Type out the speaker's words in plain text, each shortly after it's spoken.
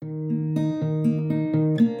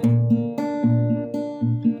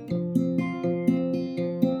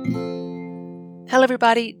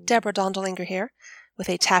everybody, Deborah Dondelinger here with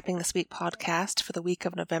a Tapping This Week podcast for the week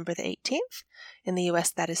of November the 18th. In the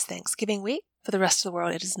US, that is Thanksgiving week. For the rest of the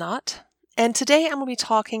world, it is not. And today I'm going to be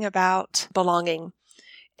talking about belonging.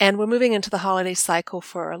 And we're moving into the holiday cycle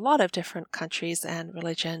for a lot of different countries and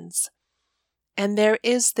religions. And there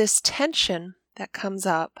is this tension that comes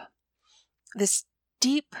up, this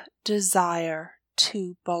deep desire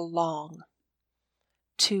to belong,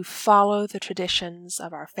 to follow the traditions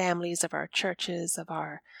of our families, of our churches, of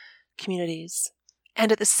our communities.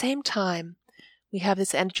 And at the same time, we have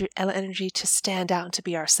this energy to stand out and to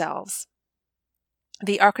be ourselves.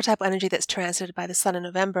 The archetypal energy that's translated by the sun in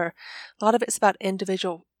November, a lot of it's about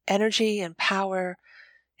individual energy and power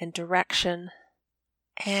and direction.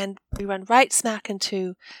 And we run right smack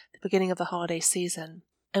into the beginning of the holiday season.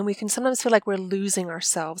 And we can sometimes feel like we're losing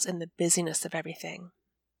ourselves in the busyness of everything.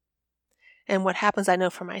 And what happens, I know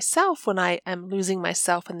for myself, when I am losing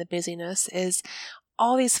myself in the busyness is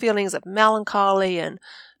all these feelings of melancholy and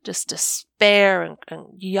just despair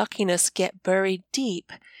and yuckiness get buried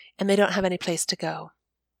deep, and they don't have any place to go.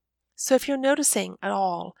 So if you're noticing at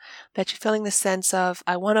all that you're feeling the sense of,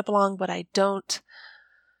 I want to belong, but I don't,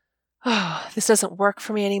 this doesn't work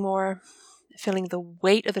for me anymore, feeling the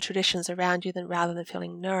weight of the traditions around you rather than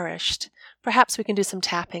feeling nourished, perhaps we can do some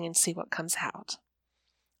tapping and see what comes out.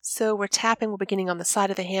 So we're beginning on the side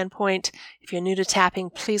of the hand point. If you're new to tapping,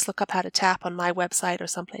 please look up how to tap on my website or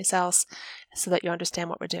someplace else so that you understand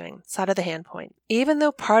what we're doing. Side of the hand point. Even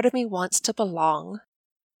though part of me wants to belong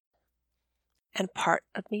and part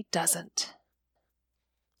of me doesn't,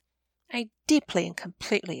 I deeply and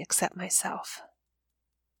completely accept myself.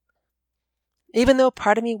 Even though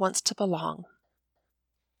part of me wants to belong,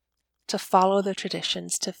 to follow the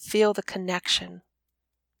traditions, to feel the connection,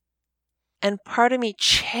 and part of me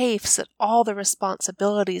chafes at all the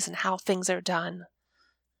responsibilities and how things are done,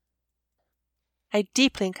 I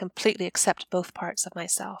deeply and completely accept both parts of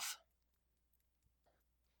myself.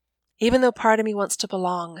 Even though part of me wants to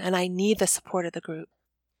belong and I need the support of the group.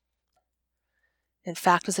 In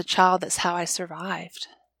fact, as a child, that's how I survived.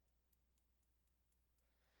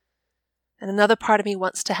 And another part of me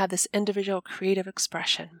wants to have this individual creative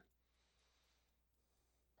expression.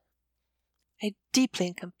 I deeply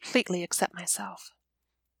and completely accept myself.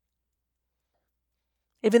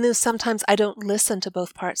 Even though sometimes I don't listen to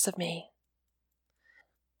both parts of me,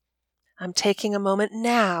 I'm taking a moment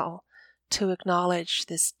now to acknowledge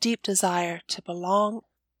this deep desire to belong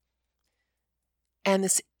and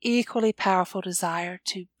this equally powerful desire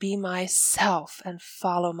to be myself and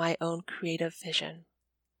follow my own creative vision.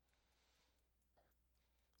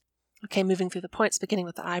 Okay, moving through the points, beginning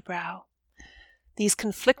with the eyebrow. These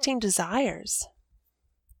conflicting desires,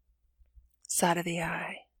 side of the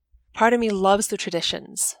eye. Part of me loves the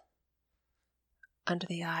traditions, under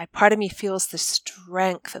the eye. Part of me feels the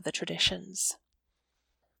strength of the traditions,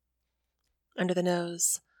 under the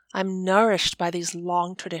nose. I'm nourished by these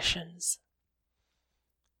long traditions.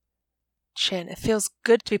 Chin. It feels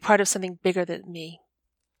good to be part of something bigger than me.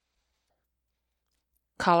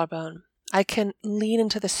 Collarbone. I can lean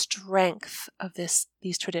into the strength of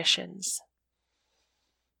these traditions.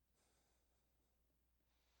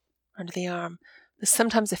 Under the arm. But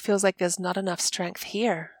sometimes it feels like there's not enough strength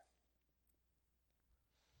here.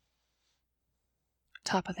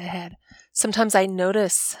 Top of the head. Sometimes I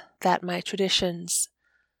notice that my traditions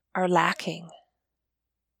are lacking.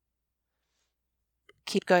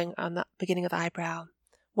 Keep going on the beginning of the eyebrow.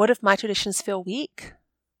 What if my traditions feel weak?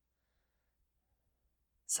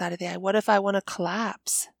 Side of the eye. What if I want to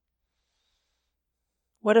collapse?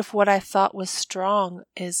 What if what I thought was strong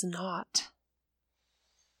is not?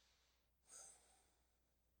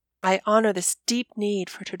 I honor this deep need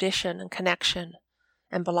for tradition and connection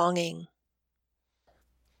and belonging,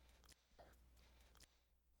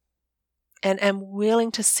 and am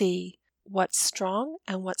willing to see what's strong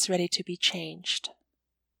and what's ready to be changed.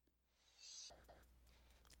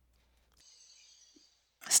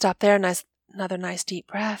 Stop there, another nice deep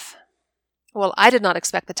breath. Well, I did not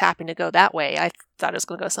expect the tapping to go that way. I thought it was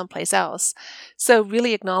going to go someplace else. So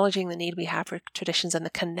really acknowledging the need we have for traditions and the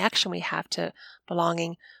connection we have to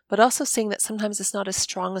belonging, but also seeing that sometimes it's not as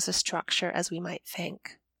strong as a structure as we might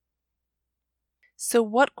think. So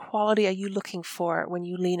what quality are you looking for when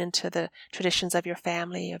you lean into the traditions of your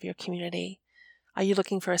family, of your community? Are you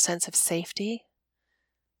looking for a sense of safety?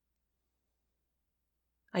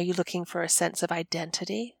 Are you looking for a sense of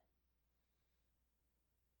identity?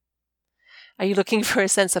 Are you looking for a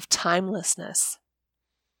sense of timelessness?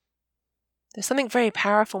 There's something very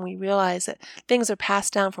powerful when we realize that things are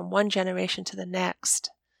passed down from one generation to the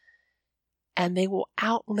next, and they will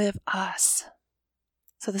outlive us.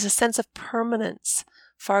 So there's a sense of permanence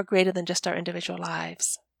far greater than just our individual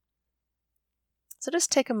lives. So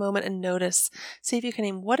just take a moment and notice, see if you can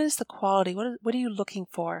name, what is the quality, what are you looking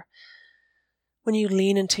for when you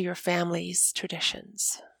lean into your family's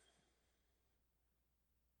traditions?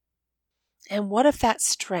 And what if that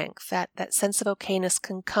strength, that sense of okayness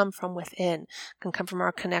can come from within, can come from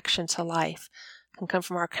our connection to life, can come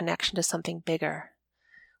from our connection to something bigger?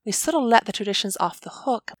 We sort of let the traditions off the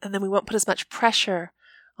hook, and then we won't put as much pressure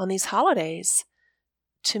on these holidays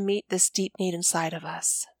to meet this deep need inside of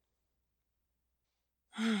us.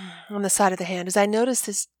 On the side of the hand, as I notice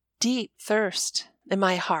this deep thirst in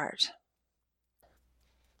my heart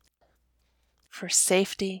for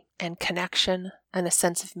safety and connection and a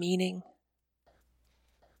sense of meaning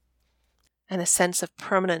and a sense of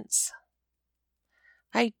permanence,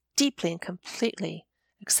 I deeply and completely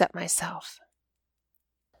accept myself.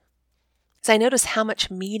 As I notice how much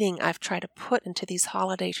meaning I've tried to put into these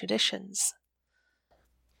holiday traditions,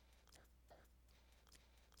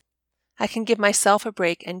 I can give myself a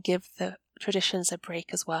break and give the traditions a break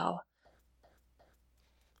as well.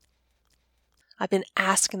 I've been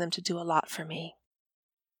asking them to do a lot for me.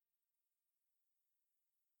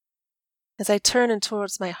 As I turn in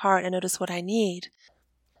towards my heart and notice what I need,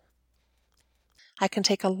 I can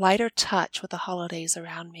take a lighter touch with the holidays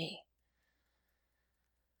around me.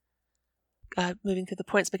 Moving through the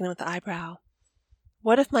points, beginning with the eyebrow.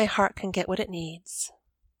 What if my heart can get what it needs?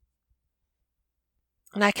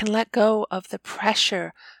 And I can let go of the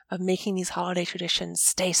pressure of making these holiday traditions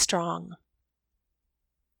stay strong.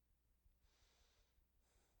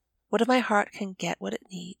 What if my heart can get what it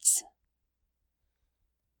needs?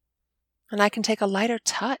 And I can take a lighter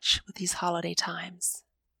touch with these holiday times.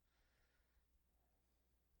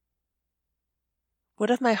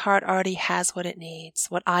 What if my heart already has what it needs,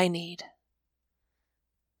 what I need?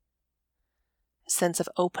 A sense of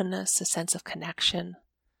openness, a sense of connection,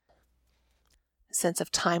 a sense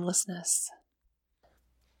of timelessness,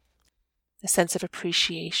 a sense of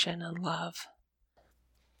appreciation and love,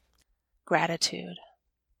 gratitude.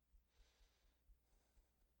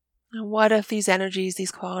 And what if these energies,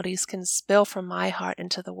 these qualities can spill from my heart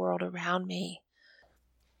into the world around me?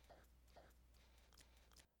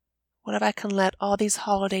 What if I can let all these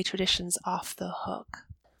holiday traditions off the hook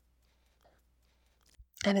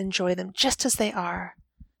and enjoy them just as they are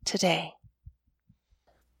today?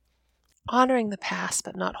 Honoring the past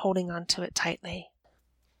but not holding on to it tightly.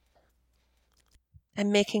 And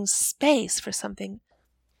making space for something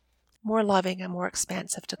more loving and more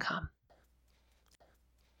expansive to come.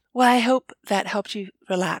 Well, I hope that helped you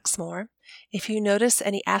relax more. If you notice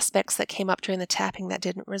any aspects that came up during the tapping that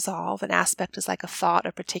didn't resolve, an aspect is like a thought,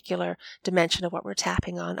 a particular dimension of what we're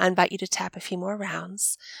tapping on, I invite you to tap a few more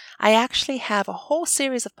rounds. I actually have a whole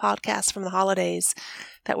series of podcasts from the holidays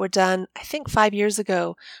that were done, I think 5 years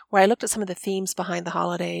ago, where I looked at some of the themes behind the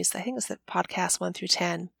holidays. I think it's the podcast 1 through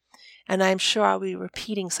 10. And I'm sure I'll be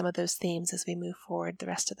repeating some of those themes as we move forward the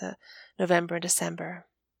rest of the November and December.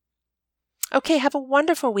 Okay, have a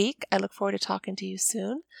wonderful week. I look forward to talking to you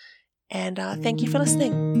soon. And thank you for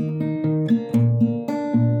listening.